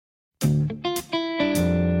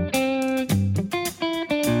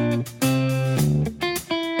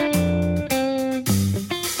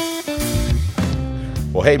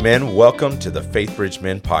Hey men, welcome to the Faith Bridge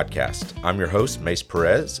Men podcast. I'm your host, Mace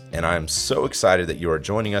Perez, and I'm so excited that you are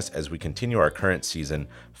joining us as we continue our current season,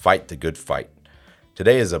 Fight the Good Fight.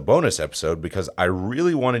 Today is a bonus episode because I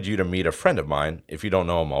really wanted you to meet a friend of mine, if you don't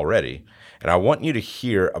know him already, and I want you to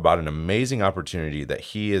hear about an amazing opportunity that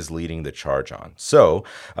he is leading the charge on. So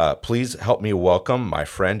please help me welcome my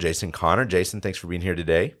friend, Jason Connor. Jason, thanks for being here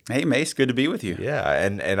today. Hey, Mace, good to be with you. Yeah,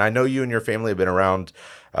 and I know you and your family have been around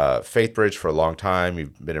Faith Bridge for a long time.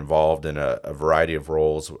 You've been involved in a variety of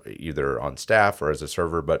roles, either on staff or as a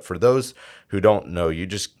server. But for those who don't know you,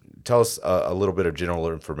 just tell us a little bit of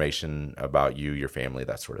general information about you, your family,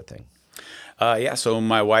 that sort of thing. So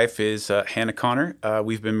my wife is Hannah Connor.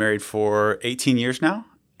 We've been married for 18 years now.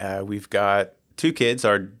 We've got two kids.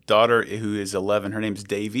 Our daughter, who is 11, her name's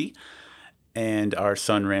Davy, and our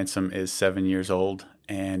son, Ransom, is 7 years old.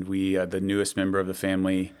 And we, the newest member of the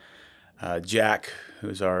family, Jack,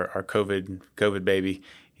 who's our COVID baby,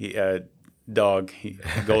 dog,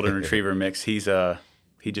 golden retriever mix. He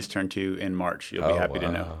just turned 2 in March. You'll be happy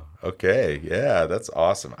to know. Okay, yeah, that's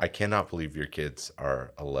awesome. I cannot believe your kids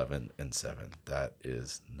are 11 and 7. That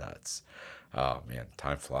is nuts. Oh man,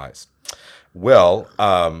 time flies. Well,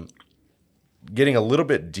 getting a little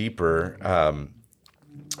bit deeper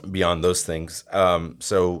beyond those things.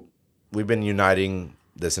 So we've been uniting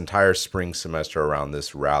this entire spring semester around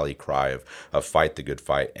this rally cry of fight the good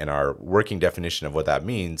fight. And our working definition of what that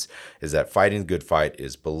means is that fighting the good fight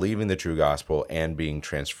is believing the true gospel and being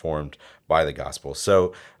transformed by the gospel.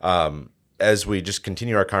 So as we just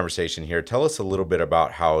continue our conversation here, tell us a little bit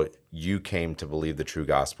about how you came to believe the true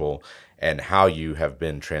gospel and how you have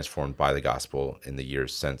been transformed by the gospel in the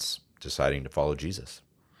years since deciding to follow Jesus.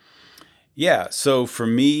 Yeah, so for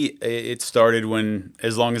me, it started when,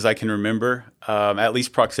 as long as I can remember, at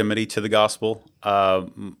least proximity to the gospel.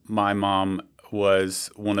 My mom was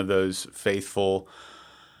one of those faithful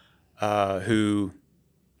who,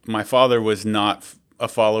 my father was not a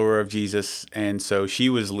follower of Jesus, and so she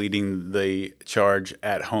was leading the charge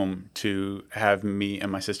at home to have me and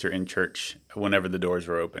my sister in church whenever the doors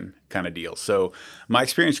were open, kind of deal. So my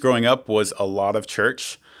experience growing up was a lot of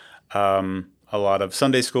church. A lot of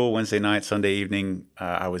Sunday school, Wednesday night, Sunday evening,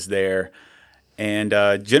 I was there. And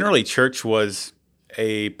generally, church was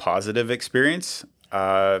a positive experience,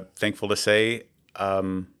 thankful to say.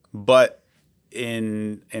 But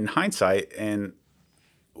in hindsight, and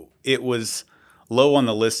it was low on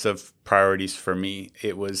the list of priorities for me.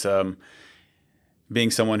 It was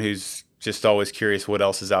being someone who's just always curious what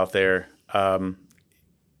else is out there.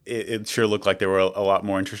 It sure looked like there were a lot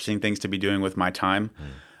more interesting things to be doing with my time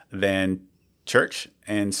than church.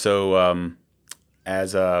 And so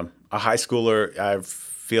as a high schooler, I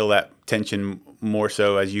feel that tension more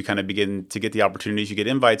so as you kind of begin to get the opportunities. You get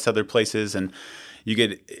invites to other places, and you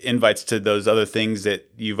get invites to those other things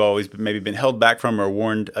that you've always maybe been held back from or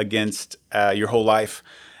warned against your whole life.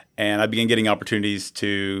 And I began getting opportunities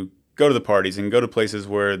to go to the parties and go to places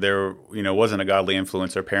where there wasn't a godly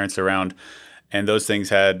influence or parents around, and those things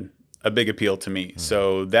had a big appeal to me.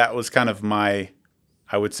 So that was kind of my,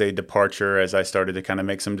 I would say, departure as I started to kind of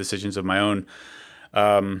make some decisions of my own.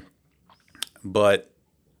 But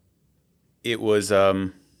it was,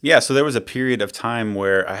 so there was a period of time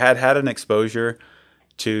where I had an exposure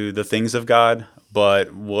to the things of God,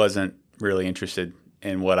 but wasn't really interested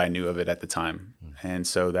in what I knew of it at the time. And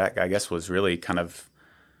so that, I guess, was really kind of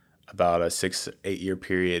about a 6-8 year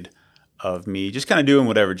period of me just kind of doing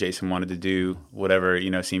whatever Jason wanted to do, whatever,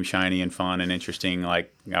 seemed shiny and fun and interesting.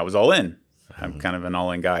 Like, I was all in. I'm kind of an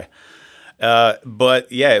all-in guy.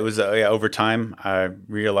 But yeah, it was over time, I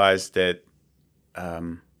realized that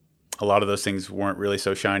a lot of those things weren't really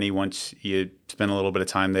so shiny once you spent a little bit of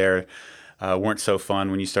time there, weren't so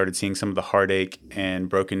fun when you started seeing some of the heartache and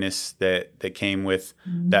brokenness that came with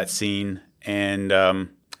that scene. And I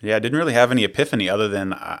didn't really have any epiphany other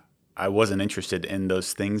than I wasn't interested in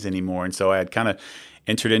those things anymore. And so I had kind of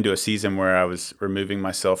entered into a season where I was removing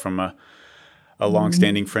myself from a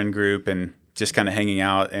long-standing friend group and just kind of hanging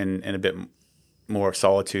out in a bit more of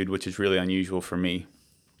solitude, which is really unusual for me.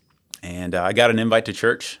 And I got an invite to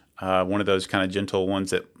church, one of those kind of gentle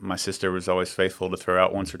ones that my sister was always faithful to throw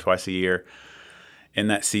out once or twice a year in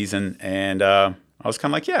that season. And I was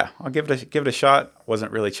kind of like, yeah, I'll give it a shot.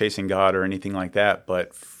 Wasn't really chasing God or anything like that,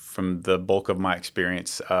 but from the bulk of my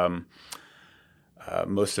experience,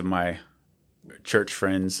 most of my church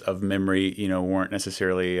friends of memory, weren't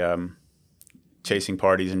necessarily chasing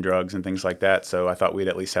parties and drugs and things like that. So I thought we'd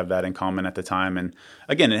at least have that in common at the time. And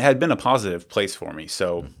again, it had been a positive place for me.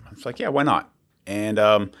 So I was like, yeah, why not? And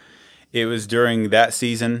it was during that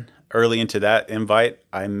season, early into that invite,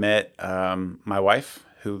 I met my wife,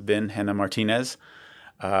 who then Hannah Martinez.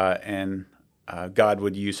 and God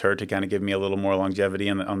would use her to kind of give me a little more longevity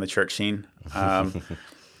on the church scene.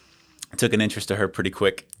 Took an interest to her pretty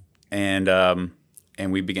quick, and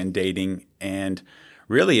we began dating. And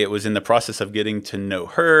really, it was in the process of getting to know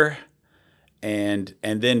her, and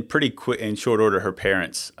then pretty quick, in short order, her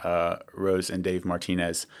parents, Rose and Dave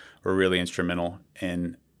Martinez, were really instrumental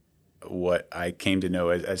in what I came to know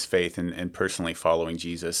as faith and personally following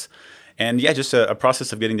Jesus. And yeah, just a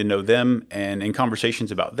process of getting to know them, and in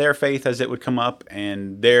conversations about their faith as it would come up,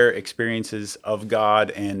 and their experiences of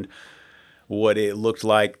God, and what it looked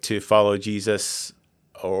like to follow Jesus,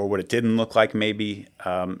 or what it didn't look like maybe,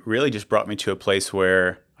 really just brought me to a place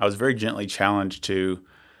where I was very gently challenged to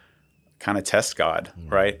kind of test God,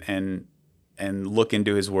 right? And look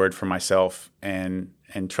into his word for myself, and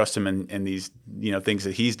trust him in these, things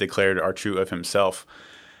that he's declared are true of himself.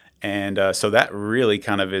 And so that really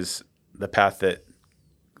kind of is the path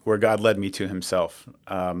where God led me to himself.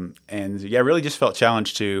 And yeah, really just felt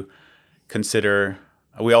challenged to consider.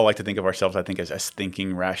 We all like to think of ourselves, I think, as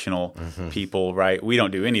thinking, rational people, right? We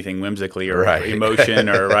don't do anything whimsically or emotion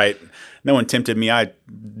or right. No one tempted me. I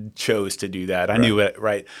chose to do that. I knew it,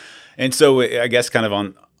 right? And so I guess kind of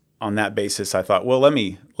on that basis, I thought, well, let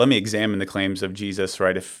me examine the claims of Jesus,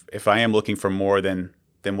 right? If I am looking for more than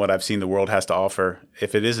what I've seen the world has to offer,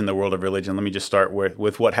 if it is in the world of religion, let me just start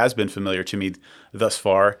with what has been familiar to me thus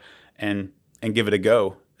far, and give it a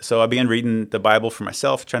go. So I began reading the Bible for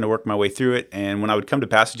myself, trying to work my way through it. And when I would come to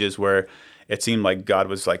passages where it seemed like God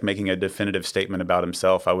was like making a definitive statement about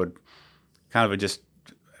himself, I would kind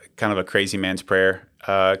of a crazy man's prayer.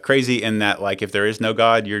 Crazy in that, like, if there is no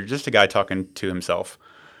God, you're just a guy talking to himself.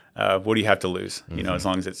 What do you have to lose? As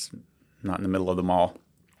long as it's not in the middle of the mall.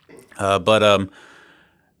 But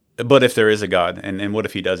if there is a God, and what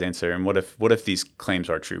if he does answer, and what if these claims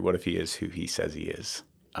are true? What if he is who he says he is?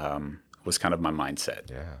 Was kind of my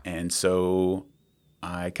mindset. Yeah. And so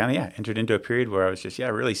I kind of, entered into a period where I was just,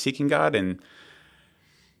 really seeking God and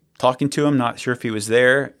talking to him, not sure if he was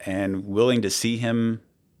there, and willing to see him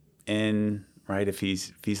right, if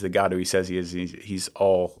he's the God who he says he is, he's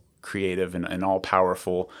all creative and all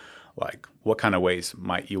powerful. Like, what kind of ways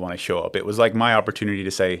might you want to show up? It was like my opportunity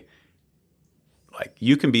to say, like,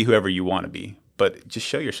 you can be whoever you want to be, but just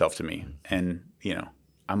show yourself to me. And,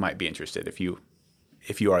 I might be interested if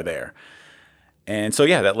you are there. And so,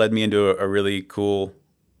 that led me into a really cool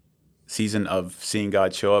season of seeing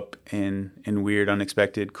God show up in weird,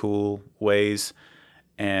 unexpected, cool ways,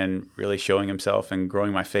 and really showing himself and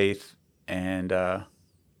growing my faith. And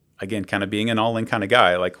again, kind of being an all-in kind of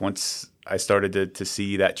guy. Like, once I started to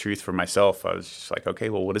see that truth for myself, I was just like, okay,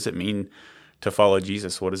 well, what does it mean to follow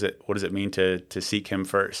Jesus? What does it mean to seek him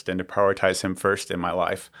first and to prioritize him first in my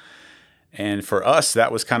life? And for us,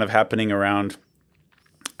 that was kind of happening around,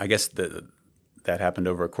 I guess that happened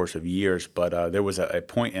over a course of years, but there was a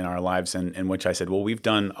point in our lives in which I said, well, we've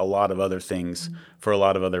done a lot of other things for a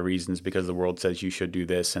lot of other reasons, because the world says you should do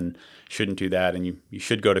this and shouldn't do that, and you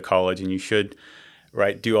should go to college and you should,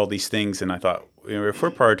 right, do all these things. And I thought, if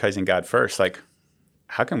we're prioritizing God first, like,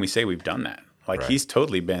 how can we say we've done that? Like, he's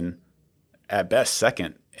totally been at best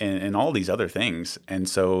second in all these other things. And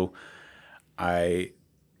so Hannah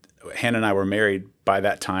and I were married by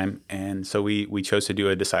that time, and so we chose to do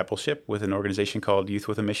a discipleship with an organization called Youth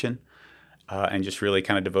with a Mission, and just really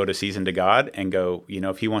kind of devote a season to God and go,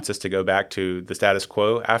 if he wants us to go back to the status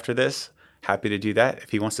quo after this, happy to do that.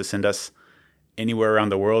 If he wants to send us anywhere around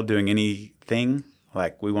the world doing anything,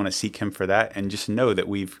 like, we want to seek him for that, and just know that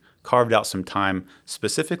we've carved out some time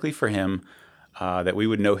specifically for him, that we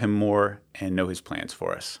would know him more and know his plans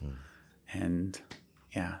for us. And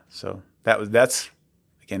so that's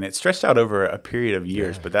again, it stretched out over a period of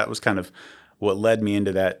years, but that was kind of what led me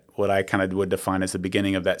into that, what I kind of would define as the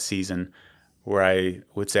beginning of that season, where I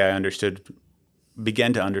would say I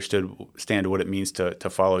began to understand what it means to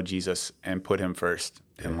follow Jesus and put him first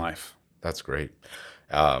in life. That's great.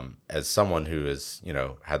 As someone who has,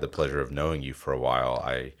 had the pleasure of knowing you for a while,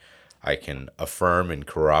 I can affirm and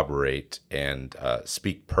corroborate and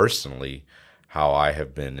speak personally how I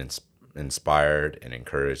have been inspired and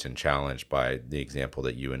encouraged and challenged by the example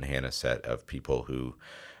that you and Hannah set of people who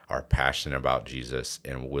are passionate about Jesus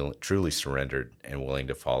and truly surrendered and willing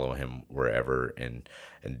to follow him wherever, and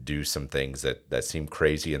do some things that seem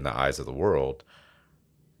crazy in the eyes of the world,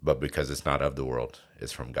 but because it's not of the world,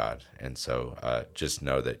 it's from God. And so just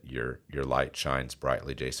know that your light shines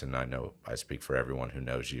brightly, Jason. I know I speak for everyone who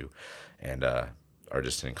knows you, and are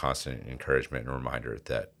just in constant encouragement and reminder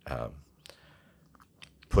that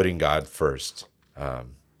putting God first,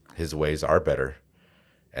 his ways are better,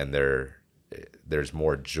 and there's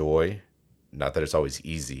more joy. Not that it's always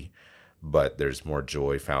easy, but there's more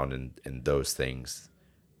joy found in those things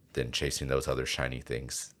than chasing those other shiny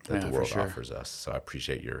things that the world offers us. So I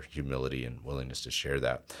appreciate your humility and willingness to share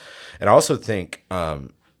that. And I also think,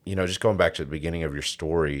 just going back to the beginning of your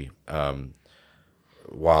story,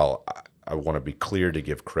 while I want to be clear to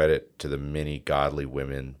give credit to the many godly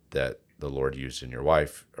women that the Lord used in your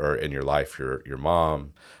life, your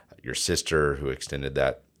mom, your sister who extended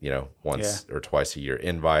that, once or twice a year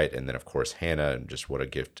invite, and then of course Hannah, and just what a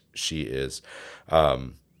gift she is.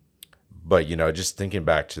 But just thinking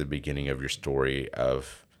back to the beginning of your story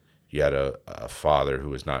of you had a father who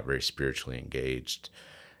was not very spiritually engaged,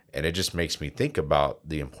 and it just makes me think about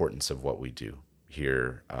the importance of what we do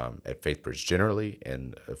here at FaithBridge generally,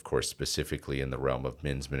 and of course specifically in the realm of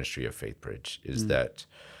men's ministry of FaithBridge, is that,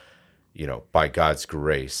 by God's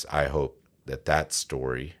grace, I hope that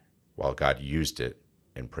story, while God used it,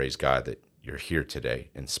 and praise God that you're here today,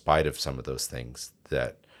 in spite of some of those things,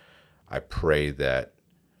 that I pray that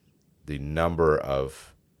the number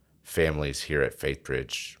of families here at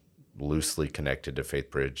FaithBridge, loosely connected to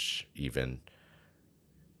FaithBridge, even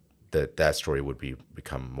that story would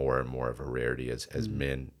become more and more of a rarity as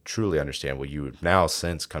men truly understand what you have now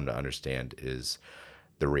since come to understand is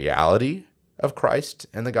the reality of Christ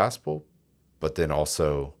and the gospel, but then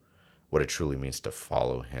also what it truly means to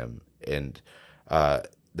follow him. And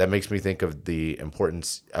that makes me think of the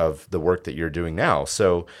importance of the work that you're doing now.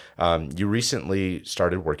 So you recently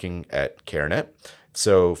started working at CareNet.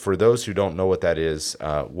 So for those who don't know what that is,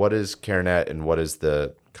 what is CareNet and what is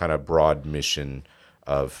the kind of broad mission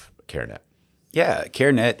of CareNet? Yeah,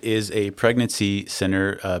 CareNet is a pregnancy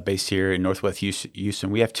center based here in Northwest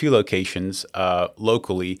Houston. We have 2 locations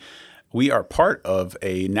locally. We are part of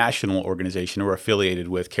a national organization. We're affiliated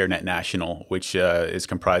with CareNet National, which is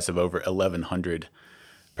comprised of over 1,100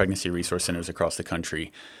 pregnancy resource centers across the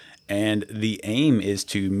country. And the aim is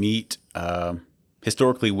to meet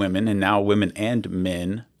historically women, and now women and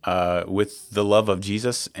men, with the love of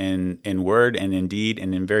Jesus in word and in deed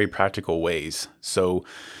and in very practical ways. So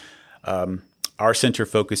our center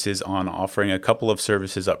focuses on offering a couple of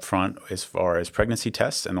services up front as far as pregnancy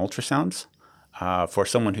tests and ultrasounds. For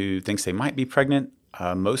someone who thinks they might be pregnant,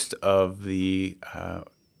 most of the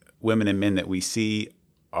women and men that we see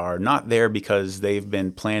are not there because they've been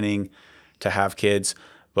planning to have kids,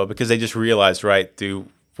 but because they just realized, right, through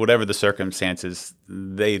whatever the circumstances,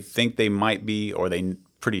 they think they might be, or they're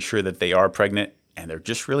pretty sure that they are pregnant, and they're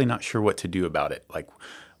just really not sure what to do about it. Like,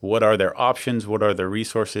 what are their options? What are their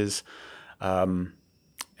resources? And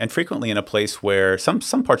frequently in a place where some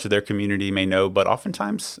parts of their community may know, but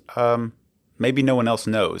oftentimes maybe no one else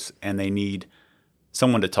knows, and they need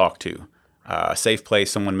someone to talk to, a safe place,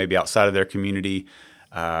 someone maybe outside of their community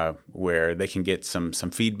where they can get some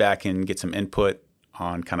feedback and get some input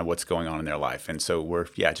on kind of what's going on in their life. And so we're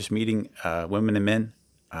just meeting women and men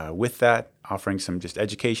with that, offering some just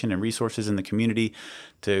education and resources in the community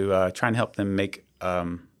to try and help them make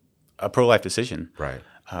a pro-life decision. Right.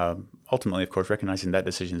 Ultimately, of course, recognizing that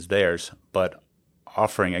decision is theirs, but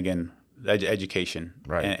offering, again, education,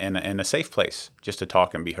 right, and a safe place just to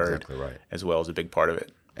talk and be heard. Exactly right. As well as a big part of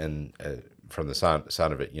it. And from the sound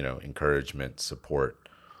of it, encouragement, support,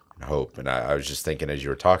 and hope. And I was just thinking as you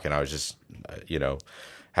were talking, I was just,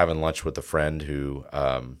 having lunch with a friend who,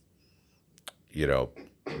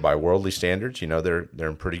 by worldly standards, they're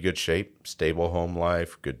in pretty good shape, stable home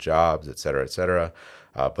life, good jobs, et cetera, et cetera.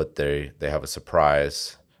 But they have a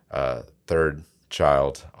surprise third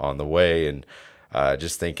child on the way, and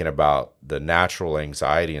just thinking about the natural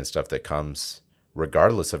anxiety and stuff that comes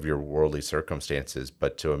regardless of your worldly circumstances.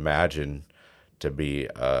 But to imagine to be,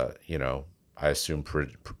 I assume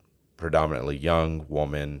predominantly young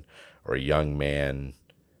woman or a young man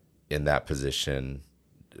in that position,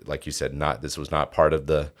 like you said, this was not part of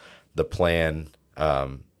the plan.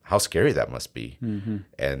 How scary that must be. Mm-hmm.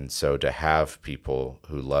 And so to have people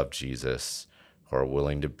who love Jesus, who are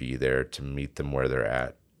willing to be there to meet them where they're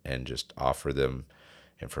at and just offer them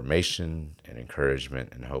information and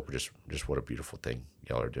encouragement and hope, just what a beautiful thing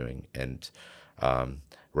y'all are doing. And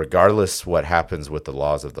regardless what happens with the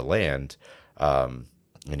laws of the land,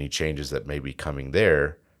 any changes that may be coming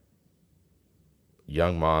there,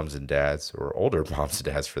 young moms and dads, or older moms and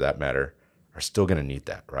dads for that matter, are still going to need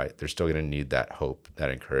that, right? They're still going to need that hope, that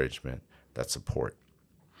encouragement, that support.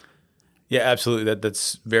 Yeah, absolutely.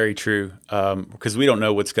 That's very true. Because we don't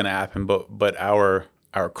know what's going to happen, but our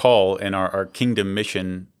call and our kingdom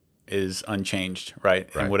mission is unchanged,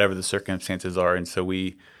 right? And whatever the circumstances are. And so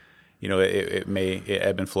we, it may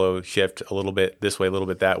ebb and flow, shift a little bit this way, a little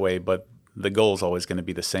bit that way, but the goal is always going to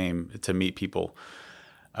be the same, to meet people.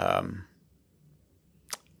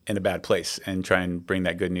 in a bad place and try and bring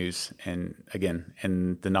that good news, and again,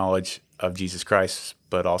 in the knowledge of Jesus Christ,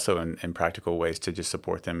 but also in practical ways to just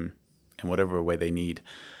support them in whatever way they need.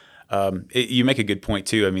 You make a good point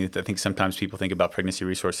too. I mean, I think sometimes people think about pregnancy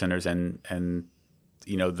resource centers, and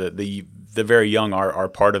the very young are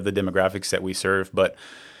part of the demographics that we serve, but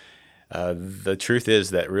the truth is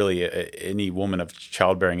that really any woman of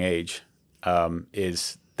childbearing age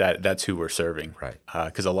is that's who we're serving, Right?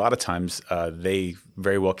 Because a lot of times they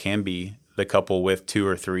very well can be the couple with 2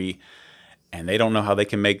 or 3, and they don't know how they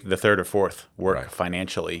can make the 3rd or 4th work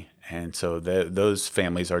financially. And so those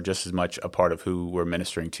families are just as much a part of who we're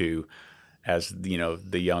ministering to as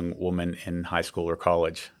the young woman in high school or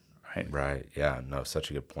college, right? Right. Yeah. No, such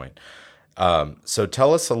a good point. So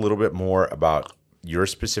tell us a little bit more about your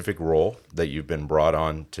specific role that you've been brought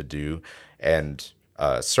on to do, and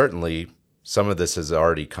certainly some of this has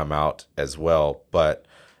already come out as well. But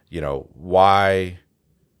why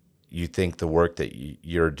you think the work that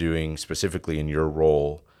you're doing specifically in your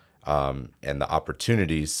role and the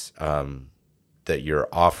opportunities that you're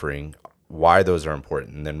offering, why those are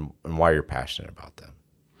important, and why you're passionate about them.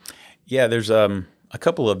 Yeah, there's a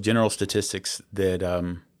couple of general statistics that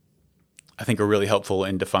I think are really helpful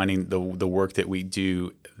in defining the work that we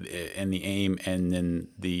do and the aim and then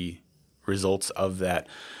the results of that.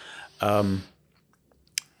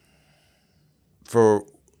 For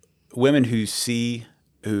women who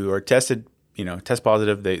are tested, test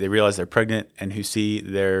positive, they realize they're pregnant, and who see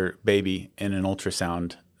their baby in an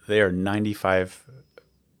ultrasound, they are 95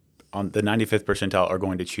 on the 95th percentile are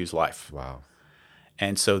going to choose life. Wow.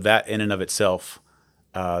 And so that in and of itself,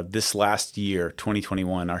 this last year,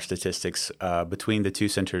 2021, our statistics between the 2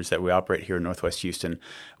 centers that we operate here in Northwest Houston,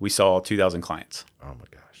 we saw 2,000 clients. Oh my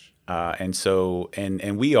gosh. And so,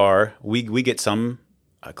 and we get some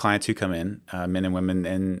clients who come in, men and women,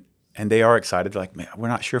 and they are excited. Like, man, we're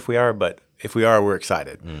not sure if we are, but if we are, we're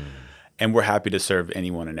excited. And we're happy to serve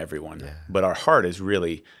anyone and everyone. Yeah. But our heart is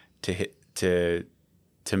really to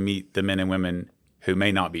meet the men and women who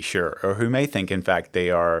may not be sure, or who may think, in fact,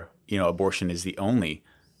 they are, abortion is the only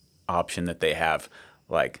option that they have.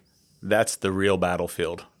 Like, that's the real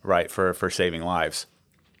battlefield, right, for saving lives.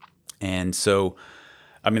 And so,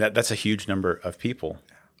 I mean, that's a huge number of people,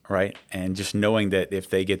 right? And just knowing that if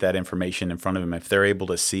they get that information in front of them, if they're able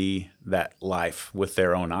to see that life with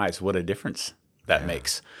their own eyes, what a difference that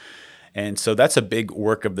makes. And so that's a big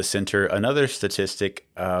work of the center. Another statistic,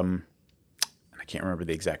 I can't remember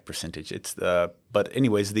the exact percentage. But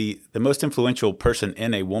anyways, the most influential person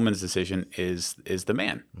in a woman's decision is the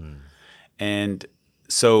man. And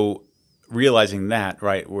so realizing that,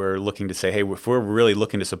 right, we're looking to say, hey, if we're really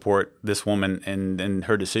looking to support this woman and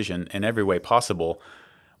her decision in every way possible,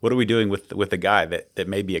 what are we doing with the guy that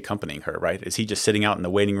may be accompanying her, right? Is he just sitting out in the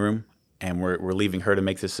waiting room and we're leaving her to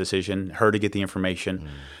make this decision, her to get the information,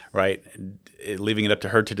 right? Leaving it up to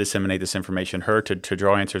her to disseminate this information, her to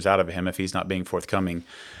draw answers out of him if he's not being forthcoming.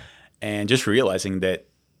 And just realizing that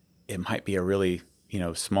it might be a really,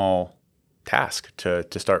 small task to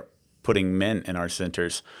start putting men in our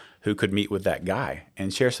centers who could meet with that guy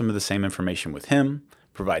and share some of the same information with him,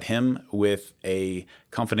 provide him with a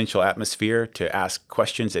confidential atmosphere to ask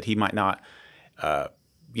questions that he might not,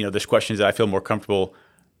 there's questions that I feel more comfortable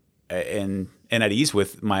and at ease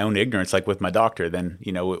with my own ignorance, like with my doctor, than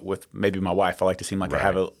with maybe my wife. I like to seem like I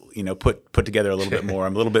have put together a little bit more.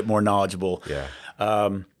 I'm a little bit more knowledgeable. Yeah.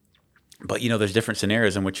 But there's different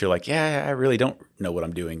scenarios in which you're like, yeah, I really don't know what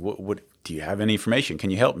I'm doing. What do you have any information?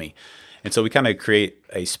 Can you help me? And so we kind of create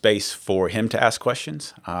a space for him to ask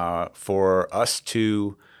questions, for us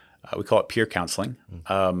to, we call it peer counseling,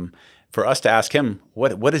 for us to ask him,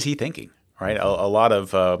 what is he thinking? Right, a lot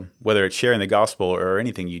of whether it's sharing the gospel or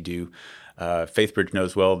anything you do, FaithBridge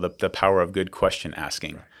knows well the power of good question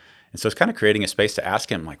asking, and so it's kind of creating a space to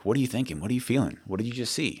ask him, like, what are you thinking? What are you feeling? What did you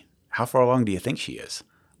just see? How far along do you think she is?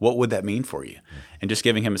 What would that mean for you? And just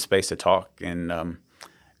giving him a space to talk. And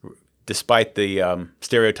despite the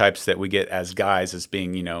stereotypes that we get as guys as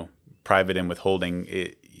being private and withholding,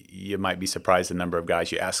 you might be surprised the number of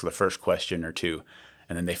guys you ask the first question or two,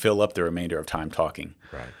 and then they fill up the remainder of time talking.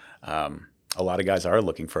 Right. A lot of guys are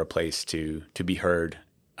looking for a place to be heard,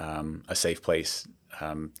 a safe place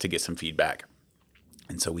to get some feedback.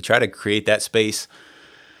 And so we try to create that space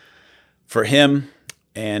for him.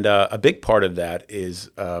 And a big part of that is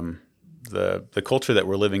the culture that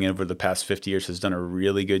we're living in over the past 50 years has done a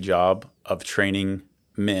really good job of training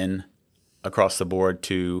men across the board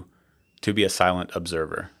to be a silent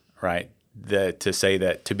observer, right? To say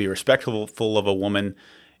that to be respectful of a woman,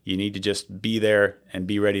 you need to just be there and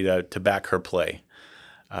be ready to back her play.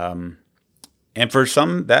 And for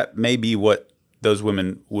some, that may be what those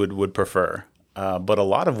women would prefer. But a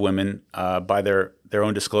lot of women, by their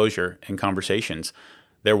own disclosure in conversations,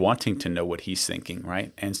 they're wanting to know what he's thinking,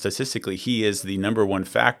 right? And statistically, he is the number one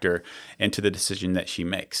factor into the decision that she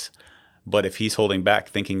makes. But if he's holding back,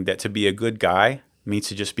 thinking that to be a good guy means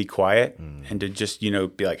to just be quiet and to just,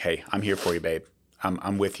 be like, hey, I'm here for you, babe.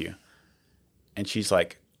 I'm with you. And she's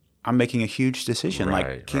like, I'm making a huge decision.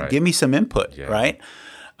 Right, give me some input, Yeah. right?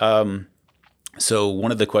 So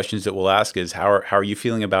one of the questions that we'll ask is, how are you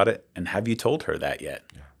feeling about it? And have you told her that yet?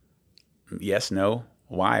 Yeah. Yes, no.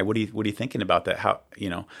 Why? What are you thinking about that? How,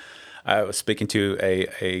 I was speaking to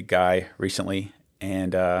a guy recently,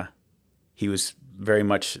 and he was very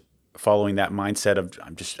much following that mindset of,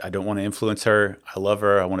 I don't want to influence her. I love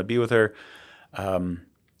her. I want to be with her. And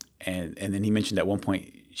then he mentioned at one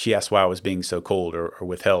point, she asked why I was being so cold or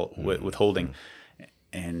withholding.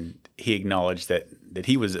 And he acknowledged that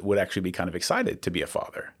he would actually be kind of excited to be a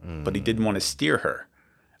father, but he didn't want to steer her.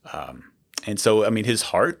 And so, his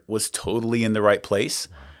heart was totally in the right place,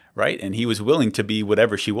 right? And he was willing to be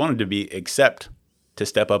whatever she wanted to be, except to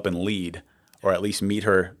step up and lead, or at least meet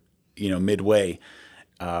her, midway,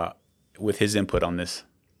 with his input on this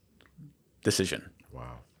decision.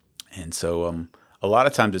 Wow. And so, a lot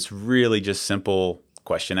of times it's really just simple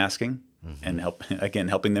question asking and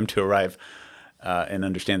helping them to arrive and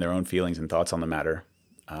understand their own feelings and thoughts on the matter.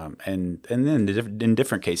 And then in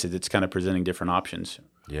different cases, it's kind of presenting different options.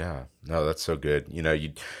 Yeah, no, that's so good.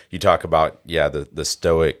 You talk about, the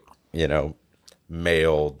stoic,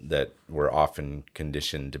 male that we're often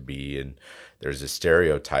conditioned to be. And there's a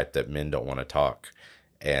stereotype that men don't want to talk.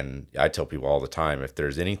 And I tell people all the time, if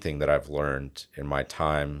there's anything that I've learned in my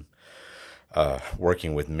time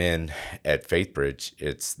working with men at FaithBridge,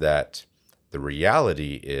 it's that the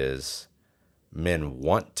reality is men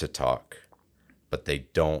want to talk, but they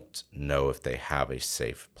don't know if they have a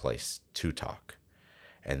safe place to talk.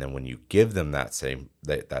 And then when you give them that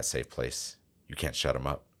safe place, you can't shut them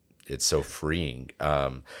up. It's so freeing.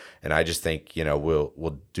 And I just think,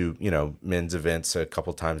 we'll do, men's events a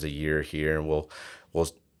couple times a year here, and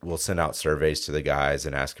we'll send out surveys to the guys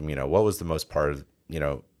and ask them, what was the most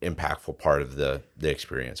impactful part of the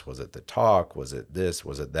experience? Was it the talk? Was it this?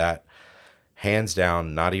 Was it that? Hands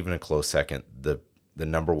down, not even a close second, the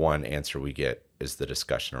number one answer we get is the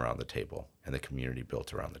discussion around the table and the community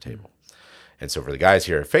built around the table. And so for the guys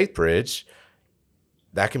here at FaithBridge,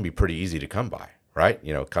 that can be pretty easy to come by, right?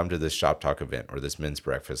 Come to this Shop Talk event or this men's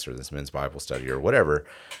breakfast or this men's Bible study or whatever.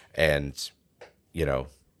 And,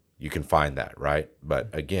 you can find that, right? But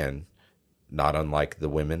again, not unlike the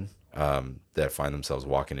women that find themselves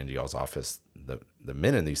walking into y'all's office, the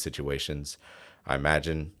men in these situations, I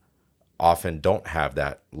imagine, often don't have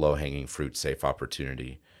that low-hanging fruit, safe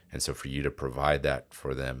opportunity. And so for you to provide that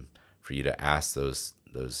for them, for you to ask those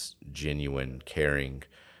genuine, caring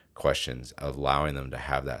questions, allowing them to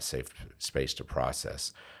have that safe space to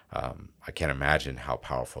process, I can't imagine how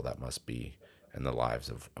powerful that must be in the lives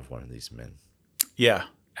of one of these men. Yeah,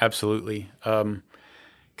 absolutely. Kind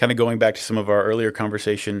of going back to some of our earlier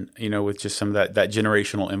conversation, with just some of that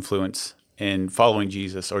generational influence in following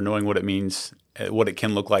Jesus or knowing what it means, what it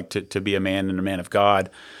can look like to be a man and a man of God.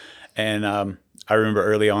 And I remember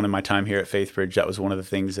early on in my time here at FaithBridge, that was one of the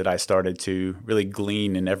things that I started to really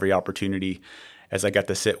glean in every opportunity as I got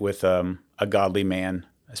to sit with a godly man,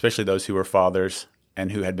 especially those who were fathers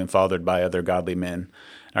and who had been fathered by other godly men.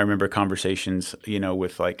 I remember conversations,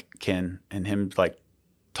 with like Ken and him like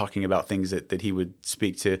talking about things that he would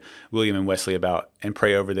speak to William and Wesley about and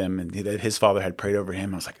pray over them, and that his father had prayed over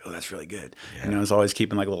him. I was like, oh, that's really good. Yeah. I was always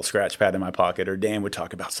keeping like a little scratch pad in my pocket, or Dan would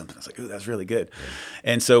talk about something. I was like, oh, that's really good.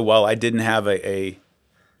 Yeah. And so while I didn't have a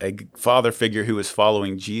father figure who was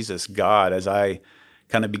following Jesus, God, as I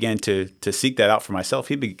kind of began to seek that out for myself,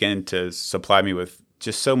 he began to supply me with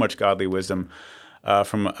just so much godly wisdom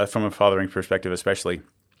from a fathering perspective, especially,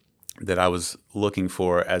 that I was looking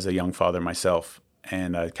for as a young father myself.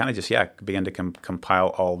 And I kind of just, began to compile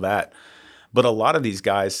all that. But a lot of these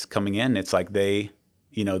guys coming in, it's like they're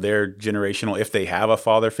generational. If they have a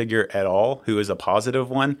father figure at all who is a positive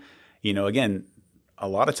one, again, a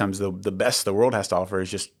lot of times the best the world has to offer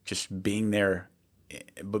is just being there,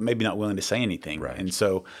 but maybe not willing to say anything. Right. And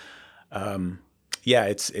so,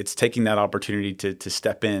 it's taking that opportunity to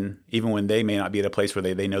step in, even when they may not be at a place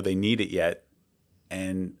where they know they need it yet,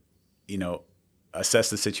 and, assess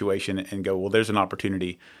the situation and go, well, there's an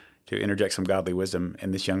opportunity to interject some godly wisdom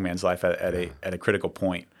in this young man's life at a critical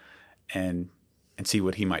point, and see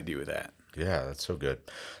what he might do with that. Yeah, that's so good.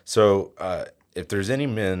 So if there's any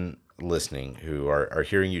men listening who are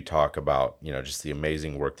hearing you talk about, just the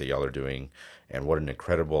amazing work that y'all are doing and what an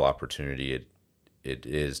incredible opportunity it it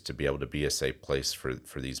is to be able to be a safe place for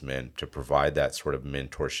these men, to provide that sort of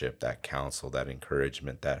mentorship, that counsel, that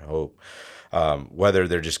encouragement, that hope, whether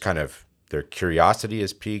they're just kind of, their curiosity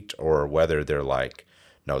is piqued, or whether they're like,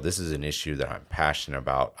 no, this is an issue that I'm passionate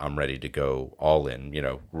about. I'm ready to go all in,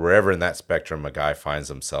 wherever in that spectrum a guy finds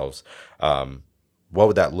themselves. What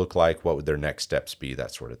would that look like? What would their next steps be?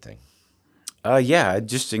 That sort of thing. Yeah, I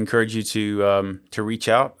just encourage you to reach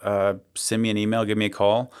out, send me an email, give me a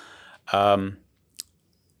call, and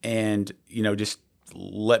just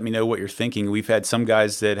let me know what you're thinking. We've had some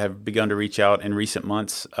guys that have begun to reach out in recent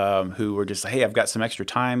months, who were just, hey, I've got some extra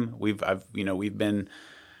time. We've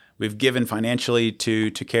given financially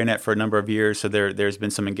to CareNet for a number of years, so there's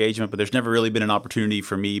been some engagement, but there's never really been an opportunity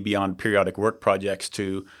for me beyond periodic work projects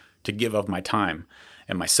to give of my time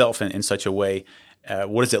and myself in such a way.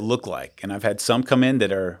 What does it look like? And I've had some come in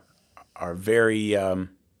that are very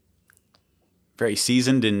very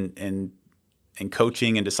seasoned in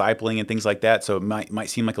coaching and discipling and things like that. So it might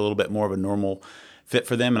seem like a little bit more of a normal fit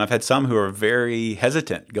for them. And I've had some who are very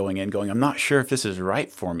hesitant going, I'm not sure if this is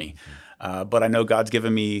right for me, but I know God's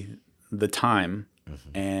given me the time,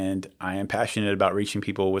 and I am passionate about reaching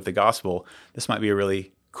people with the gospel. This might be a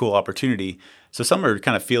really cool opportunity. So some are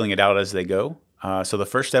kind of feeling it out as they go. So the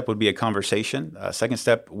first step would be a conversation. Second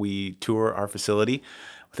step, we tour our facility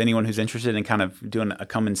with anyone who's interested in kind of doing a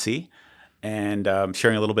come and see, and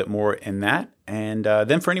sharing a little bit more in that. And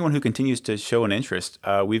then for anyone who continues to show an interest,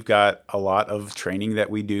 we've got a lot of training that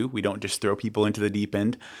we do. We don't just throw people into the deep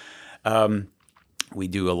end. We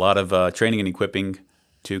do a lot of training and equipping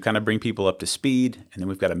to kind of bring people up to speed. And then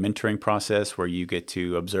we've got a mentoring process where you get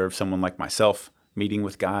to observe someone like myself meeting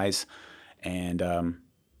with guys. And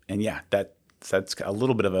yeah, that's a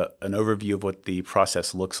little bit of an overview of what the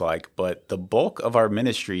process looks like. But the bulk of our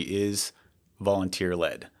ministry is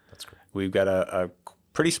volunteer-led. That's great. We've got a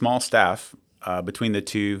pretty small staff between the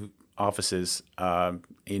two offices, and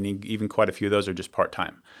even quite a few of those are just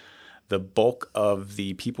part-time. The bulk of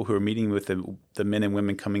the people who are meeting with the men and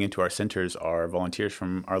women coming into our centers are volunteers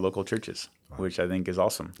from our local churches, which I think is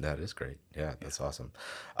awesome. That is great. Yeah, that's awesome.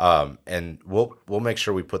 And we'll make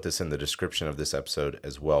sure we put this in the description of this episode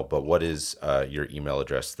as well. But what is your email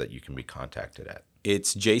address that you can be contacted at?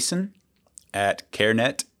 It's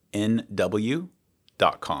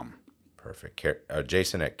jason@carenetnw.com. Perfect.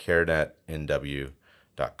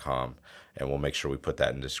 Jason@carenetnw.com. And we'll make sure we put that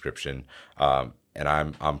in the description. And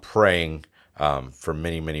I'm praying for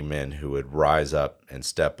many, many men who would rise up and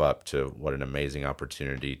step up to what an amazing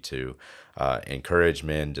opportunity to encourage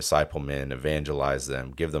men, disciple men, evangelize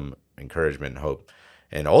them, give them encouragement and hope,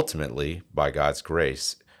 and ultimately, by God's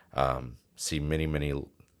grace, see many, many,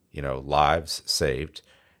 lives saved,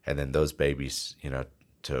 and then those babies,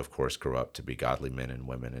 to of course grow up to be godly men and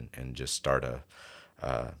women, and just start a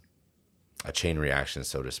chain reaction,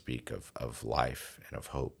 so to speak, of life and of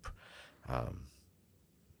hope.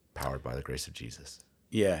 Powered by the grace of Jesus.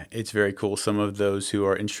 Yeah, it's very cool. Some of those who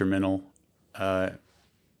are instrumental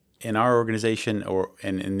in our organization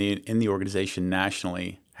and in the organization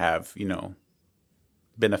nationally have,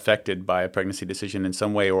 been affected by a pregnancy decision in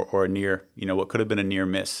some way, or a near, what could have been a near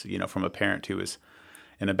miss, from a parent who was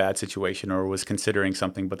in a bad situation or was considering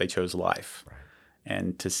something, but they chose life. Right.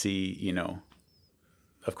 And to see,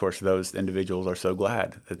 of course, those individuals are so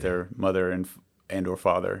glad that their mother and or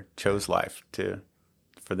father chose life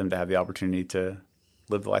for them to have the opportunity to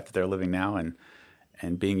live the life that they're living now,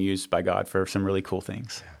 and being used by God for some really cool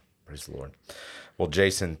things. Yeah, praise the Lord. Well,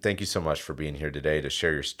 Jason, thank you so much for being here today to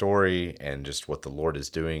share your story and just what the Lord is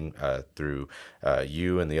doing through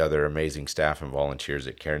you and the other amazing staff and volunteers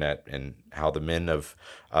at CareNet, and how the men of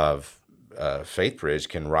FaithBridge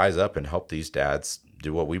can rise up and help these dads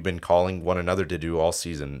do what we've been calling one another to do all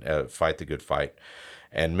season, fight the good fight.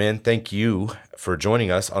 And men, thank you for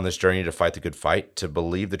joining us on this journey to fight the good fight, to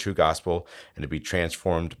believe the true gospel, and to be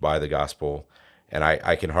transformed by the gospel. And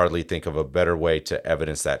I can hardly think of a better way to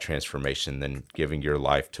evidence that transformation than giving your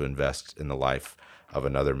life to invest in the life of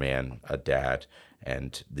another man, a dad,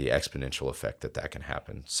 and the exponential effect that can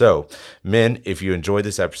happen. So, men, if you enjoyed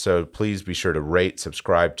this episode, please be sure to rate,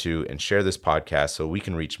 subscribe to, and share this podcast so we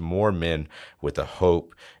can reach more men with the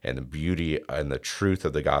hope and the beauty and the truth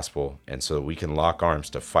of the gospel, and so we can lock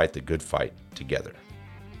arms to fight the good fight together.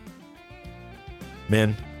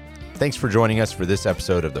 Men, thanks for joining us for this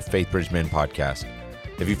episode of the FaithBridge Men podcast.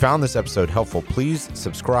 If you found this episode helpful, please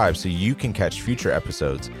subscribe so you can catch future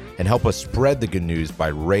episodes, and help us spread the good news by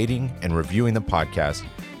rating and reviewing the podcast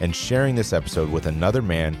and sharing this episode with another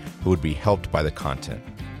man who would be helped by the content.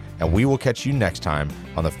 And we will catch you next time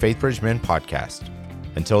on the FaithBridge Men podcast.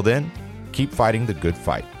 Until then, keep fighting the good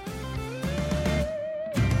fight.